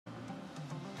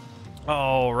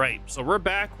All right, so we're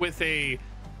back with a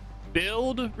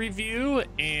build review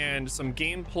and some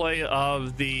gameplay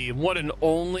of the one and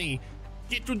only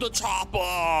get to the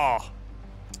chopper,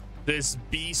 this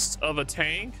beast of a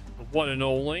tank, the one and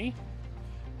only.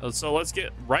 So let's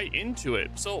get right into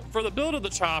it. So for the build of the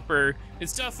chopper,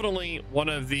 it's definitely one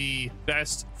of the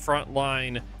best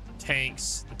frontline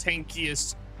tanks, the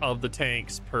tankiest of the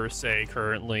tanks per se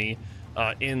currently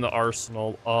in the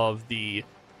arsenal of the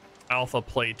alpha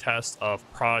playtest of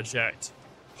Project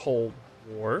Cold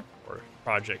War or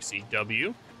Project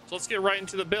CW. So let's get right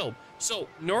into the build. So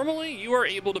normally you are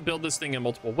able to build this thing in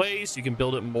multiple ways. You can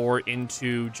build it more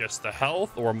into just the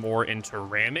health or more into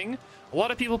ramming. A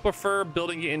lot of people prefer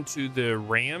building it into the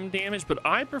ram damage, but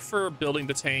I prefer building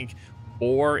the tank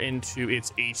more into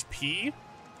its HP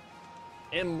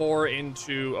and more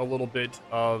into a little bit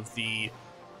of the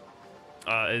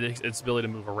its ability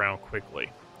to move around quickly.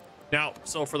 Now,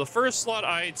 so for the first slot,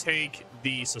 I take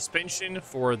the suspension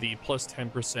for the plus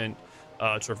 10%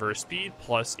 traverse speed,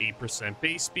 plus 8%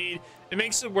 base speed. It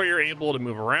makes it where you're able to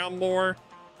move around more,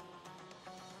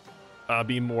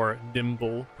 be more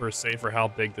nimble per se for how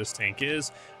big this tank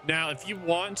is. Now, if you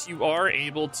want, you are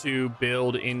able to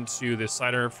build into the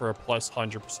sidearm for a plus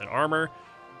 100% armor,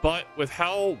 but with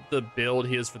how the build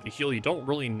is for the heal, you don't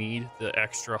really need the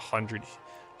extra 100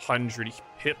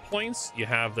 hit points. You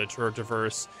have the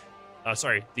traverse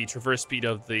speed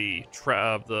of the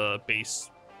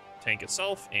base tank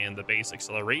itself and the base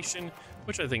acceleration,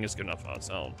 which I think is good enough on its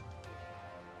own.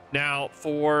 Now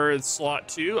for slot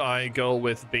 2, I go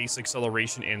with base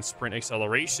acceleration and sprint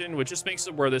acceleration, which just makes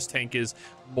it where this tank is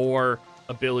more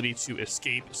ability to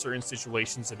escape certain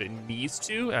situations if it needs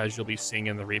to, as you'll be seeing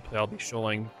in the replay I'll be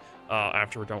showing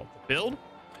after we're done with the build.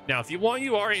 Now, if you want,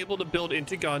 you are able to build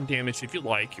into gun damage if you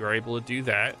like. You are able to do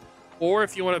that. Or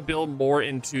if you want to build more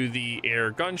into the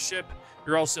air gunship,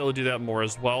 you're also able to do that more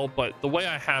as well. But the way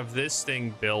I have this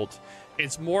thing built,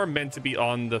 it's more meant to be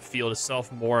on the field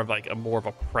itself, more of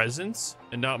a presence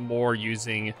and not more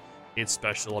using its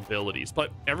special abilities.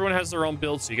 But everyone has their own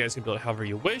build, so you guys can build it however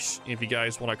you wish. If you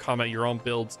guys want to comment your own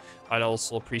builds, I'd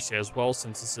also appreciate it as well,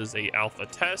 since this is a alpha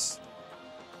test.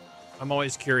 I'm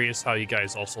always curious how you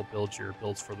guys also build your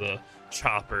builds for the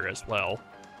chopper as well.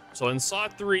 So in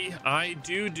slot 3, I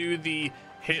do the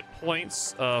hit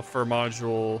points for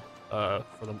module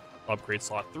for the upgrade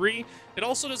slot 3. It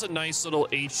also does a nice little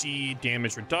HE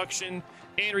damage reduction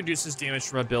and reduces damage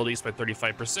from abilities by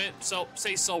 35%. So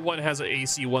say someone has an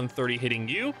AC 130 hitting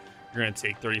you, you're going to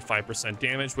take 35%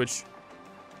 damage, which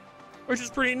is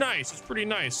pretty nice. It's pretty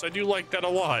nice. I do like that a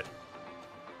lot.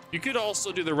 You could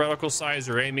also do the reticle size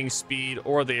or aiming speed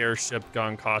or the airship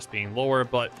gun cost being lower,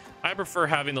 but I prefer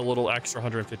having the little extra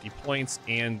 150 points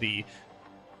and the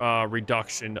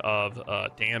reduction of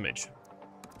damage.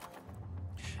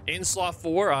 In slot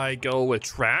 4, I go with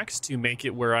tracks to make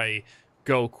it where I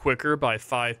go quicker by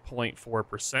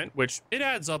 5.4%, which it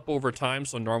adds up over time,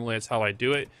 so normally that's how I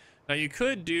do it. Now, you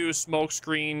could do smoke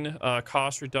screen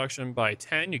cost reduction by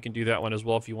 10. You can do that one as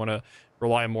well if you want to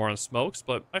rely more on smokes,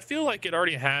 but I feel like it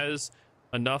already has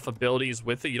enough abilities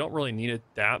with it. You don't really need it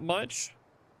that much.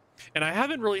 And I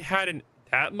haven't really had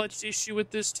that much issue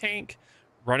with this tank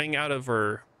running out of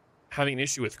or having an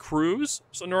issue with cruise.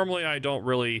 So normally I don't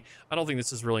think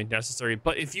this is really necessary.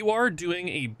 But if you are doing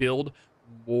a build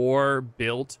more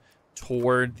built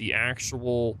toward the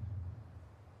actual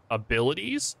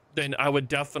abilities, then I would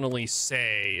definitely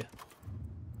say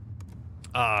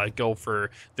go for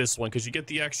this one, because you get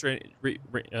the extra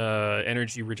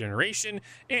energy regeneration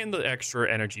and the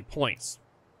extra energy points.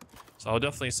 So I'll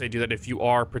definitely say do that if you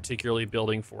are particularly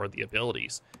building for the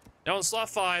abilities. Now in slot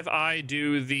 5, I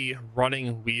do the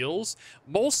running wheels.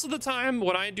 Most of the time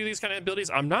when I do these kind of abilities,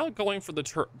 I'm not going for the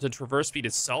traverse speed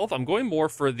itself. I'm going more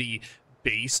for the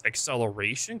base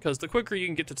acceleration, because the quicker you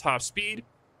can get to top speed,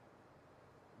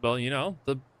 well, you know,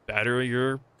 the better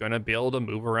you're going to be able to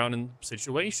move around in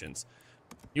situations.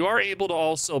 You are able to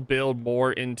also build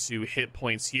more into hit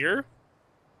points here,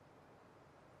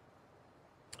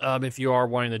 if you are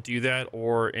wanting to do that,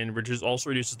 also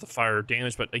reduces the fire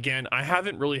damage. But again, I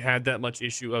haven't really had that much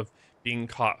issue of being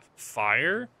caught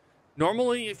fire.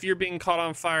 Normally, if you're being caught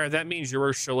on fire, that means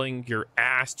you're showing your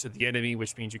ass to the enemy,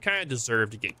 which means you kind of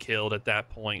deserve to get killed at that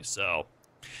point. So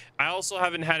I also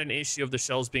haven't had an issue of the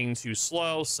shells being too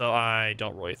slow, so I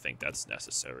don't really think that's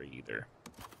necessary either.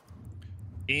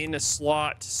 In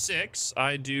slot 6,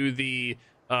 I do the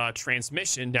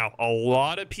transmission. Now, a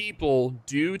lot of people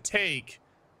do take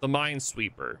the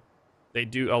Minesweeper.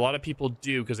 A lot of people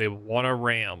do because they want to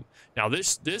ram. Now,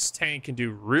 this tank can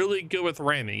do really good with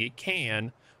ramming. It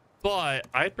can, But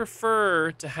I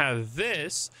prefer to have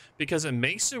this because it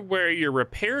makes it where your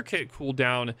repair kit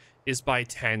cooldown is by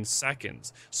 10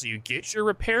 seconds. So you get your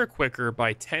repair quicker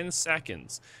by 10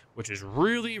 seconds, which is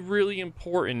really, really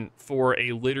important for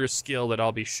a litter skill that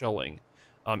I'll be showing.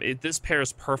 This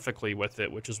pairs perfectly with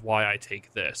it, which is why I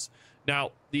take this.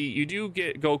 Now, you do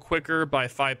go quicker by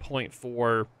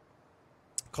 5.4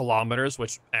 kilometers,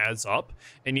 which adds up,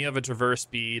 and you have a traverse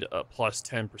speed plus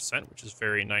 10%, which is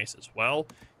very nice as well.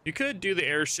 You could do the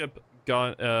air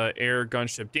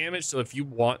gunship damage, so if you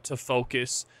want to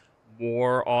focus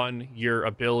more on your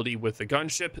ability with the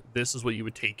gunship, this is what you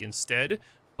would take instead.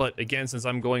 But again, since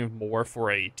I'm going more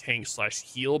for a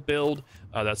tank/heal build,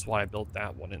 that's why I built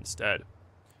that one instead.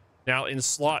 Now in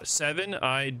slot 7,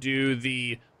 I do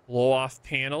the blow-off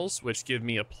panels, which give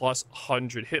me a plus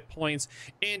 100 hit points,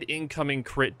 and incoming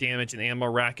crit damage and ammo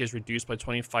rack is reduced by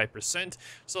 25%.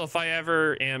 So if I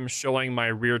ever am showing my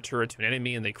rear turret to an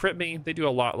enemy and they crit me, they do a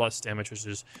lot less damage, which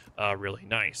is really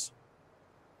nice.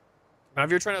 Now, if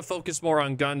you're trying to focus more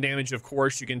on gun damage, of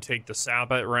course, you can take the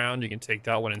Sabbat round. You can take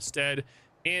that one instead.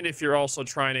 And if you're also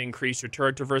trying to increase your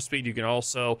turret traverse speed, you can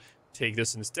also take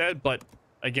this instead. But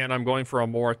again, I'm going for a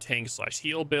more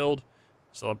tank/heal build.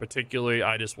 So particularly,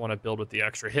 I just want to build with the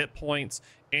extra hit points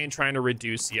and trying to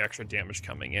reduce the extra damage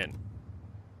coming in.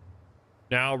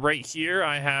 Now, right here,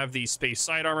 I have the Space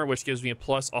Side Armor, which gives me a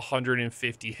plus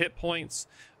 150 hit points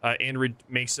and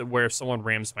makes it where if someone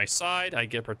rams my side, I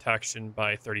get protection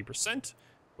by 30%,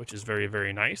 which is very,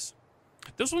 very nice.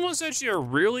 This one was actually a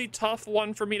really tough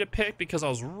one for me to pick because I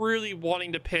was really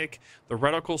wanting to pick the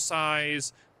reticle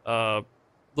size,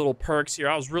 little perks here.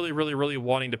 I was really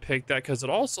wanting to pick that because it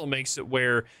also makes it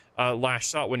where last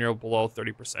shot when you're below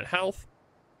 30% health,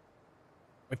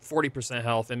 like 40%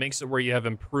 health, it makes it where you have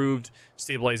improved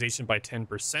stabilization by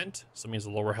 10%. So it means the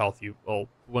lower health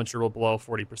once you're below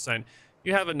 40%,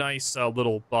 you have a nice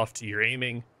little buff to your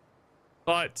aiming.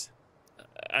 But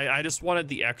I just wanted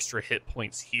the extra hit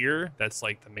points here. That's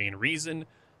like the main reason.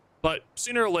 But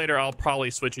sooner or later, I'll probably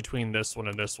switch between this one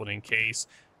and this one in case.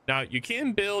 Now, you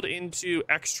can build into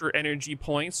extra energy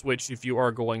points, which if you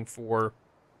are going for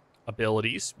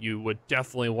abilities, you would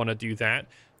definitely want to do that.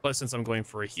 But since I'm going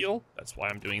for a heal, that's why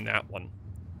I'm doing that one.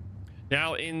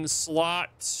 Now, in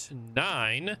slot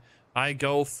 9, I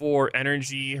go for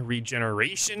energy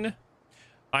regeneration.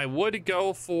 I would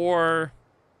go for...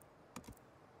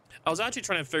 I was actually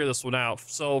trying to figure this one out.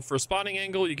 So for spotting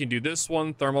angle, you can do this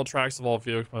one. Thermal tracks of all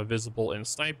vehicles visible in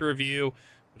sniper view,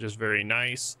 which is very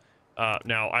nice.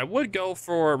 Now, I would go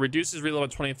for reduces reload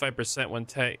by 25% when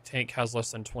tank has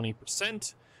less than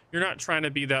 20%. You're not trying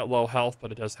to be that low health,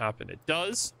 but it does happen. It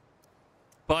does.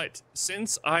 But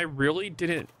since I really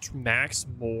didn't max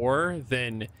more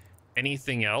than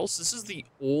anything else, this is the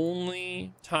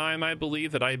only time I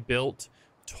believe that I built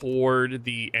toward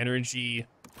the energy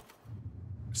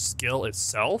skill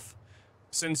itself.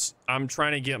 Since I'm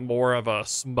trying to get more of a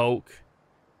smoke,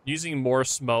 using more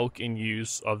smoke in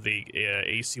use of the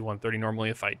AC-130 normally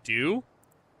if I do.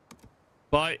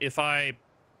 But if I'm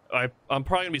probably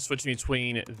going to be switching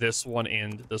between this one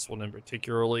and this one in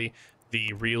particularly,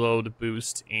 the reload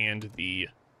boost and the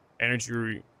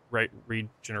energy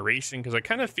regeneration, because I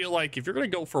kind of feel like if you're going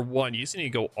to go for one, you just need to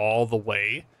go all the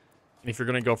way. And if you're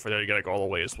going to go for that, you got to go all the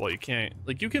way as well. You can't,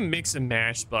 like, you can mix and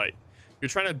match, but you're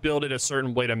trying to build it a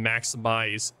certain way to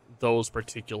maximize those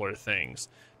particular things.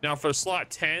 Now for slot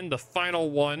 10, the final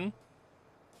one,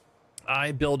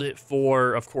 I build it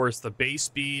for, of course, the base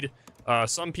speed.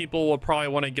 Some people will probably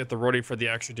want to get the rotary for the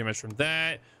extra damage from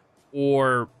that,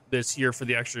 or this here for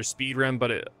the extra speed rem.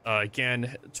 But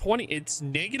again, it's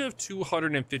negative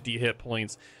 250 hit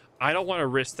points. I don't want to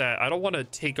risk that. I don't want to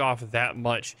take off that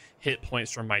much hit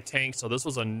points from my tank. So this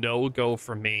was a no-go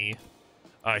for me.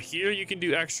 Here you can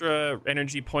do extra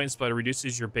energy points, but it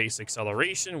reduces your base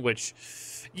acceleration, which,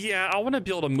 yeah, I want to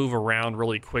be able to move around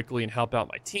really quickly and help out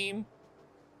my team.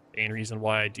 Main reason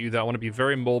why I do that, I want to be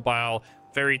very mobile,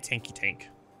 very tanky tank.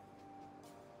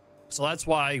 So that's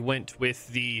why I went with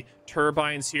the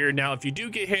turbines here. Now, if you do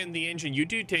get hit in the engine, you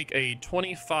do take a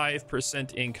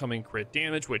 25% incoming crit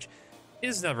damage, which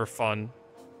is never fun.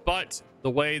 But the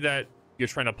way that you're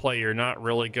trying to play, you're not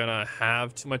really gonna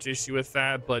have too much issue with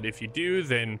that. But if you do,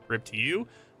 then rip to you.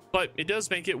 But it does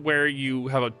make it where you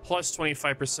have a plus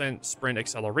 25% sprint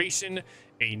acceleration,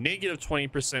 a negative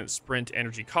 20% sprint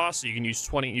energy cost, so you can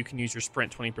use your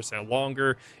sprint 20%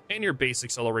 longer, and your base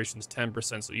acceleration is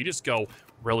 10%, so you just go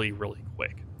really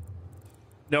quick.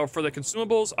 Now for the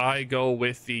consumables, I go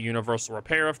with the universal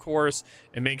repair, of course.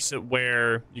 It makes it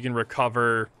where you can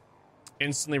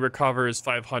instantly recovers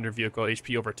 500 vehicle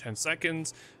HP over 10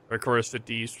 seconds, Requires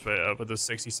 50 with a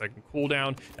 60-second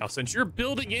cooldown. Now, since you're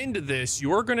building into this,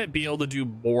 you're going to be able to do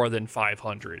more than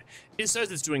 500. It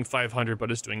says it's doing 500, but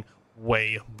it's doing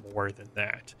way more than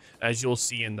that, as you'll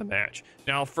see in the match.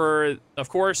 Now, of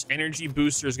course, energy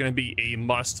booster is going to be a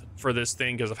must for this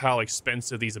thing because of how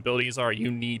expensive these abilities are. You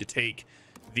need to take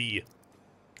the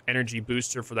energy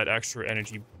booster for that extra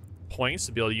energy points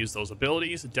to be able to use those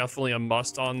abilities. Definitely a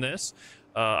must on this.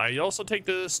 I also take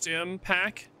the stim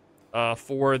pack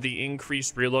for the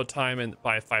increased reload time and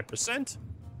by 5%.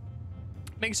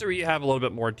 Make sure you have a little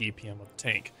bit more DPM with the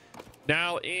tank.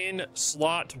 Now in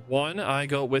slot 1, I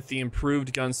go with the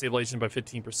improved gun stabilization by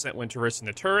 15% when traversing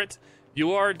the turret.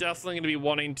 You are definitely going to be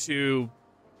wanting to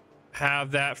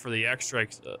have that for the extra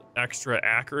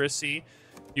accuracy.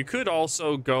 You could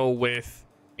also go with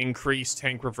increased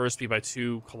tank reverse speed by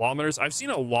 2 kilometers. I've seen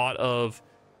a lot of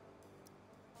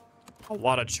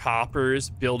choppers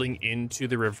building into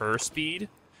the reverse speed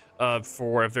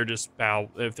for if they're just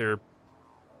if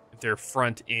they're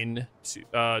front in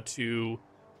to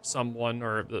someone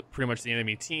or pretty much the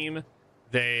enemy team,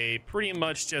 they pretty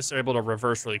much just are able to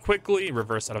reverse really quickly,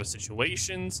 reverse out of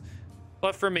situations.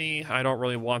 But for me, I don't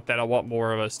really want that. I want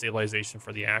more of a stabilization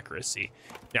for the accuracy.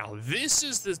 Now, this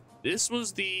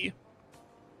was the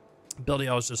ability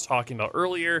I was just talking about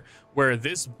earlier, where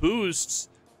this boosts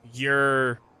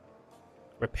your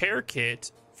repair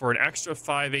kit for an extra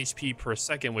 5 HP per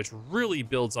second, which really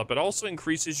builds up. It also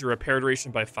increases your repair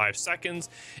duration by 5 seconds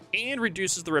and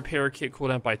reduces the repair kit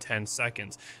cooldown by 10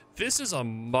 seconds. This is a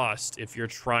must if you're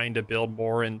trying to build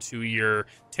more into your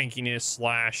tankiness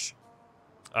slash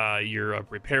your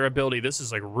repair ability. This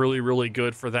is like really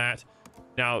good for that.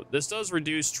 Now, this does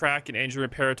reduce track and engine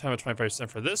repair time of 25%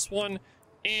 for this one.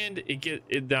 And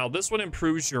now this one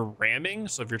improves your ramming.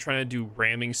 So if you're trying to do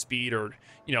ramming speed or,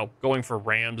 you know, going for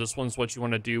rams, this one's what you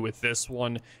want to do with this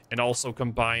one. And also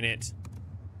combine it.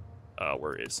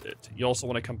 Where is it? You also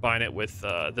want to combine it with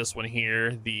this one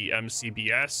here, the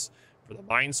MCBS for the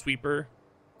Minesweeper.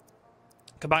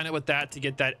 Combine it with that to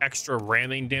get that extra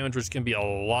ramming damage, which can be a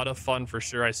lot of fun for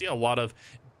sure. I see a lot of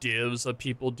divs of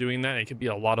people doing that. It could be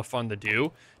a lot of fun to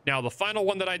do. Now, the final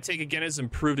one that I take again is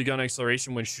improved gun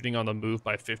acceleration when shooting on the move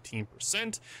by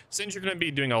 15%. Since you're going to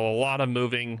be doing a lot of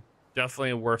moving,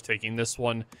 definitely worth taking this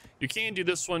one. You can do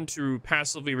this one to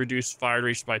passively reduce fire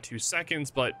duration by 2 seconds,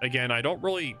 but again, I don't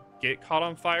really get caught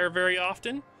on fire very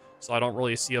often, so I don't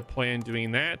really see a point in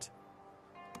doing that.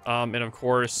 And of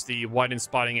course, the widened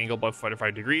spotting angle above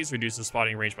 45 degrees reduces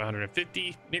spotting range by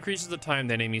 150 and increases the time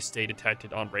the enemy stay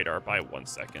detected on radar by 1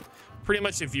 second. Pretty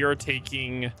much if you're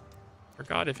taking, I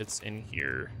forgot if it's in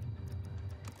here.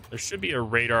 There should be a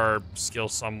radar skill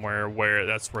somewhere where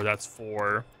that's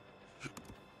for.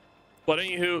 But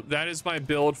anywho, that is my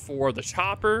build for the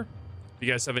chopper. If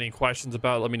you guys have any questions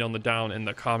about it, let me know in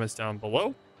the comments down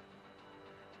below.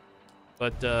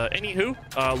 But anywho,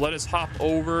 let us hop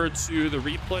over to the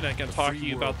replay and I can talk to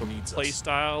you about the play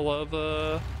style of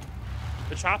the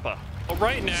chopper. Well,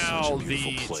 right now,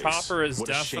 the chopper is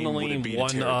definitely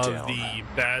one of the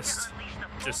best,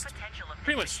 just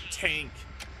pretty much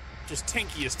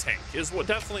tankiest tank. Is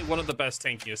definitely one of the best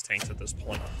tankiest tanks at this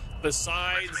point.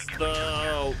 Besides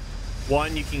the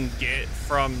one you can get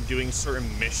from doing certain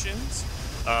missions,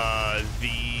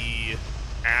 the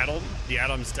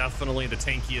Atom's definitely the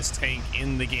tankiest tank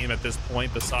in the game at this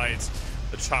point, besides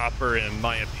the chopper, in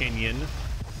my opinion.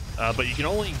 But you can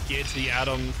only get the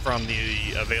Atom from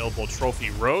the available trophy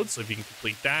road, so if you can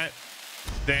complete that,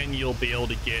 then you'll be able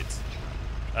to get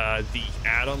the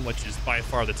Atom, which is by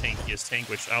far the tankiest tank,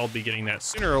 which I'll be getting that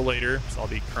sooner or later, so I'll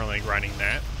be currently grinding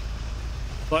that.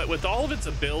 But with all of its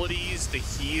abilities, the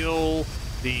heal,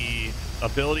 the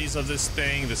abilities of this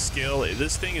thing, the skill,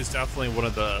 this thing is definitely one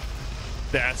of the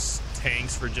best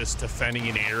tanks for just defending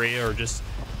an area or just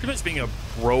pretty much being a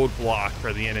roadblock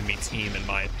for the enemy team, in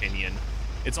my opinion.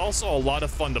 It's also a lot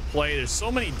of fun to play. There's so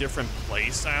many different play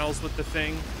styles with the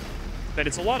thing that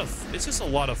it's just a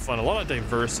lot of fun, a lot of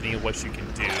diversity in what you can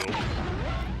do.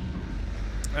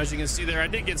 As you can see there, I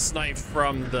did get sniped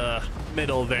from the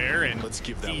middle there, and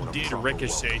he did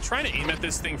ricochet. Trying to aim at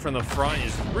this thing from the front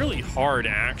is really hard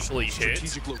to actually hit.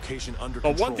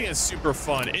 But one thing that's super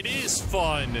fun, it is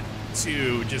fun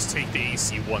to just take the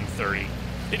AC-130.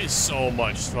 It is so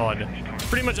much fun.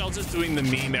 Pretty much I was just doing the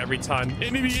meme every time,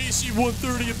 enemy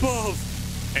AC-130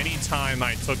 above. Anytime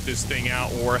I took this thing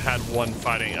out or had one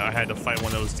fighting, I had to fight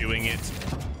one that was doing it.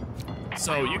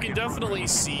 So you can definitely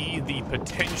see the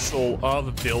potential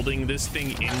of building this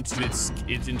thing into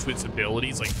its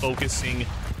abilities, like focusing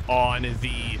on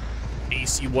the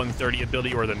AC-130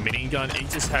 ability or the minigun. You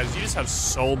just have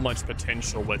so much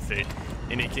potential with it,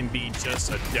 and it can be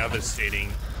just a devastating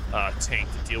tank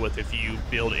to deal with if you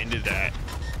build into that.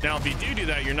 Now, if you do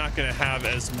that, you're not going to have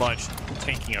as much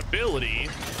tanking ability.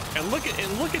 And look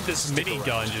at this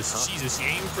minigun. Just Jesus, you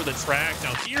aim for the track.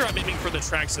 Now here, I'm aiming for the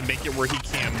tracks to make it where he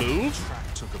can't move.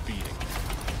 Took a beating.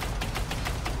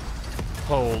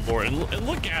 Oh Lord, and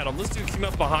look at him. This dude came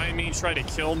up behind me, tried to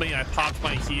kill me. I popped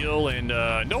my heel, and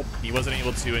nope, he wasn't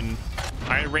able to. And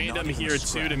I ran him here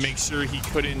too to make sure he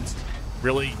couldn't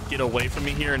really get away from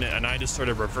me here. And I just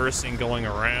started reversing, going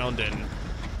around, and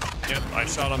yep, I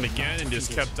shot him again and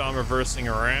just kept on reversing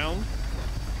around.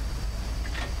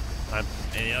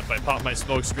 And yep, I popped my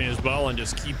smoke screen as well and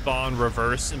just keep on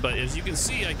reversing. But as you can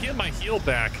see, I get my heel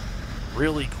back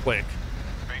really quick.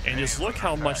 And just look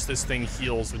how much this thing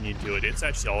heals when you do it. It's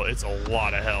actually, it's a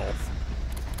lot of health.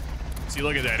 See,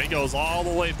 look at that. It goes all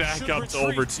the way back up to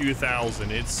over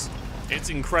 2,000. It's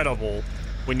incredible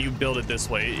when you build it this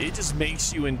way. It just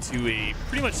makes you into a,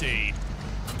 pretty much a,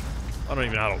 I don't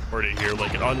even know how to word it here.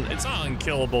 Like, it's not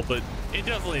unkillable, but it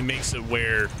definitely makes it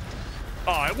where,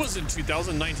 oh, it wasn't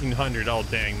 2,000, 1,900. Oh,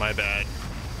 dang, my bad.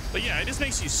 But yeah, it just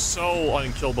makes you so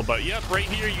unkillable. But yep, right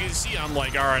here, you can see I'm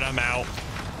like, all right, I'm out.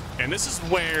 And this is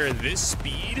where this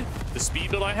speed, the speed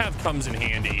build I have, comes in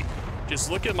handy. Just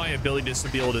look at my ability just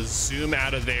to be able to zoom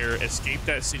out of there, escape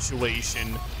that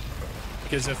situation.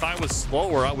 Because if I was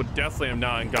slower, I would definitely have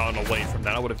not gotten away from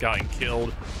that. I would have gotten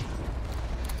killed.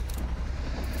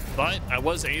 But I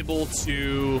was able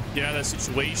to get out of that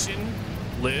situation,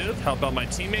 live, help out my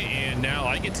teammate, and now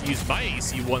I get to use my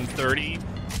AC-130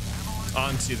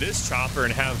 onto this chopper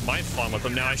and have my fun with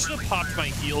them. Now, I should have popped my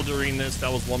heel during this. That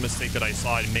was one mistake that I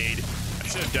saw I made. I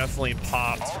should have definitely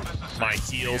popped my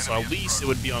heel, so at least it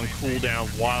would be on cooldown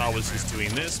while I was just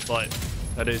doing this, but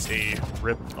that is a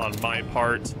rip on my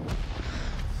part.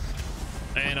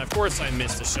 And of course, I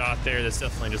missed a shot there. That's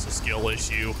definitely just a skill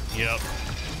issue. Yep.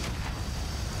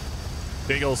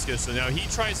 Big old skill. So now he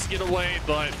tries to get away,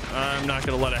 but I'm not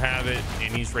going to let it have it,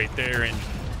 and he's right there. And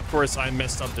of course, I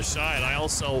messed up the shot. I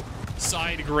also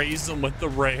side grazed him with the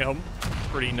ram.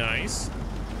 Pretty nice.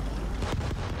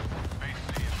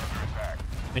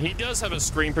 And he does have a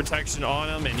screen protection on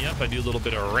him, and yep, I do a little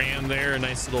bit of ram there. A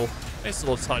nice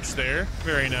little touch there.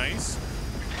 Very nice.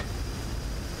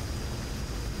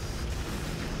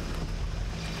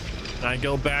 And I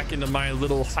go back into my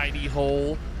little hidey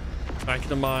hole, back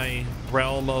into my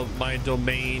realm of my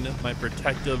domain, my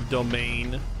protective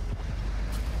domain.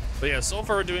 But yeah, so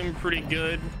far we're doing pretty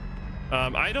good.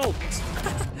 I don't.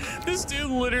 This dude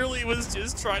literally was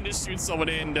just trying to shoot someone,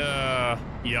 and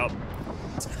yep.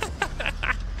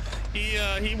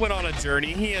 He went on a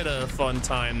journey. He had a fun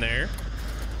time there.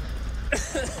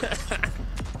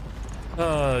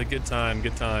 Good time,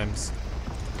 good times.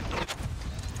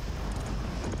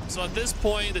 So at this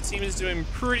point, the team is doing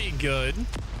pretty good,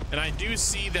 and I do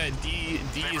see that D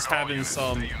is having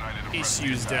some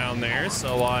issues down there.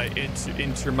 So I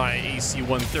enter my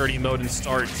AC-130 mode and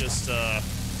start just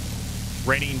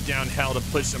raining down hell to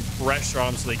put some pressure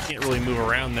on them so they can't really move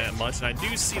around that much. And I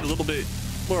do see a little bit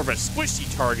more of a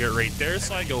squishy target right there,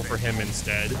 so I go for him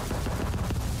instead.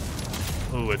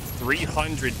 Ooh, with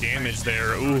 300 damage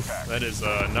there. Oof, that is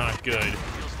not good.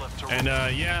 And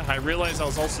yeah, I realized I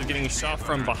was also getting shot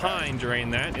from behind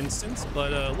during that instance,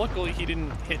 but luckily he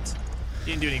didn't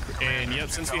do any. And yep,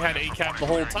 since we had ACAP the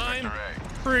whole time,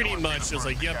 pretty much it was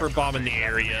like, yep, we're bombing the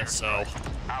area, so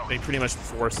they pretty much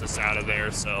forced us out of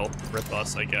there, so rip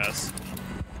us, I guess.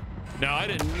 Now, I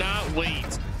did not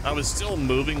wait. I was still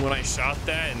moving when I shot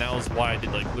that, and that was why I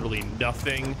did like literally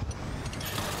nothing.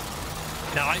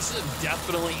 Now, I should have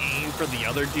definitely aimed for the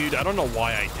other dude. I don't know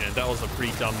why I didn't. That was a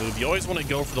pretty dumb move. You always want to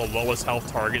go for the lowest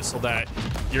health target so that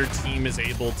your team is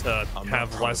able to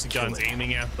have less guns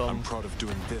aiming at them. I'm proud of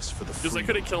doing this for the because I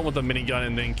could have killed him with a minigun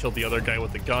and then killed the other guy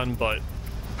with the gun, but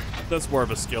that's more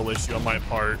of a skill issue on my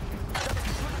part.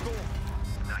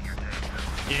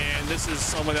 And this is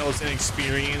someone that was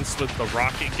inexperienced with the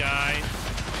rocket guy.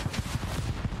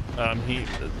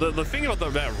 The thing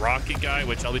about that rocket guy,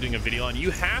 which I'll be doing a video on,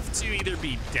 you have to either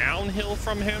be downhill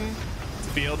from him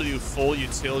to be able to do full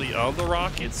utility of the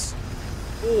rockets,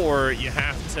 or you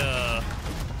have to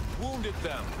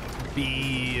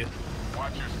be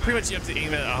pretty much, you have to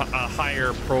aim at a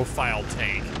higher profile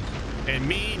tank. And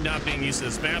me not being used to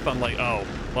this map, I'm like, oh,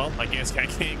 well, I guess I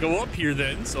can't go up here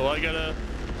then, so I gotta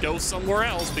go somewhere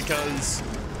else because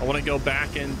I want to go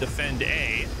back and defend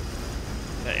A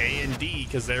and D,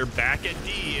 because they're back at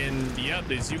D. And yep,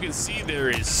 as you can see,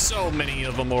 there is so many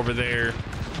of them over there,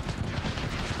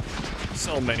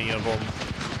 so many of them,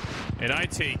 and I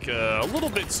take a little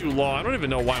bit too long. I don't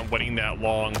even know why I'm waiting that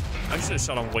long. I should have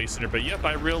shot on way sooner, but yep,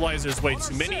 I realized there's way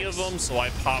too many of them, so I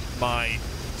popped my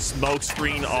smoke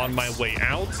screen on my way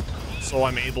out, so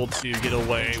I'm able to get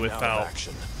away without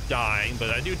dying. But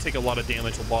I do take a lot of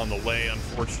damage along the way,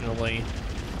 unfortunately.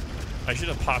 I should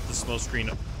have popped the smoke screen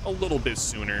a little bit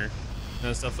sooner.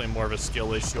 That's definitely more of a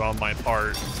skill issue on my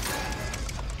part.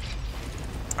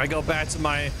 I go back to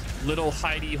my little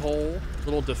hidey hole,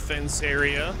 little defense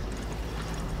area.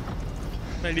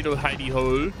 My little hidey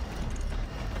hole.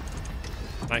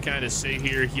 I kind of sit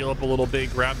here, heal up a little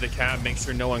bit, grab the cab, make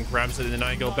sure no one grabs it, and then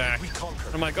I go back.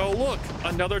 I'm like, oh, look,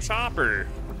 another chopper.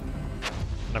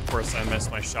 And of course, I missed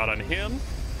my shot on him.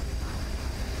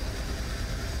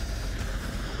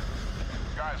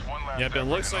 Yep, it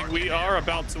looks like we are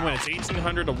about to win. It's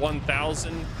 1,800 to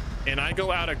 1,000, and I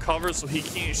go out of cover so he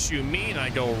can't shoot me, and I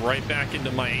go right back into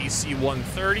my AC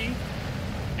 130,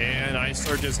 and I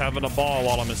start just having a ball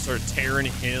while I'm gonna start tearing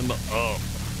him up.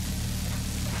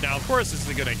 Now, of course, this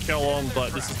isn't gonna kill him,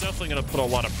 but this is definitely gonna put a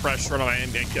lot of pressure on him.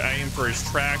 I aim for his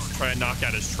tracks, try to knock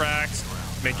out his tracks,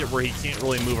 make it where he can't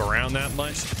really move around that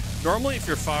much. Normally, if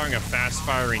you're firing a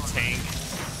fast-firing tank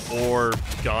or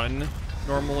gun,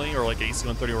 normally, or like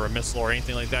AC-130 or a missile or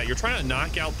anything like that, you're trying to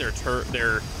knock out their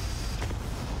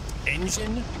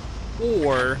engine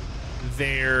or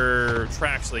their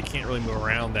tracks so they can't really move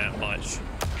around that much.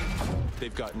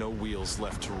 They've got no wheels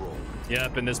left to roll.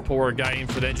 Yep, and this poor guy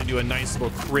aimed for the engine, do a nice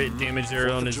little crit damage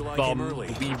there on his bum,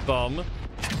 wee bum.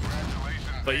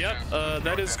 But yep,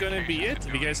 that is going to be it.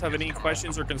 If you guys have any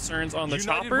questions or concerns on the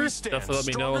chopper, definitely let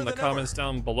me know in the comments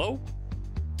down below.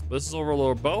 This is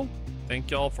Overlord Bo.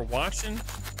 Thank y'all for watching,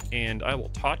 and I will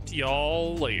talk to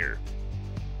y'all later.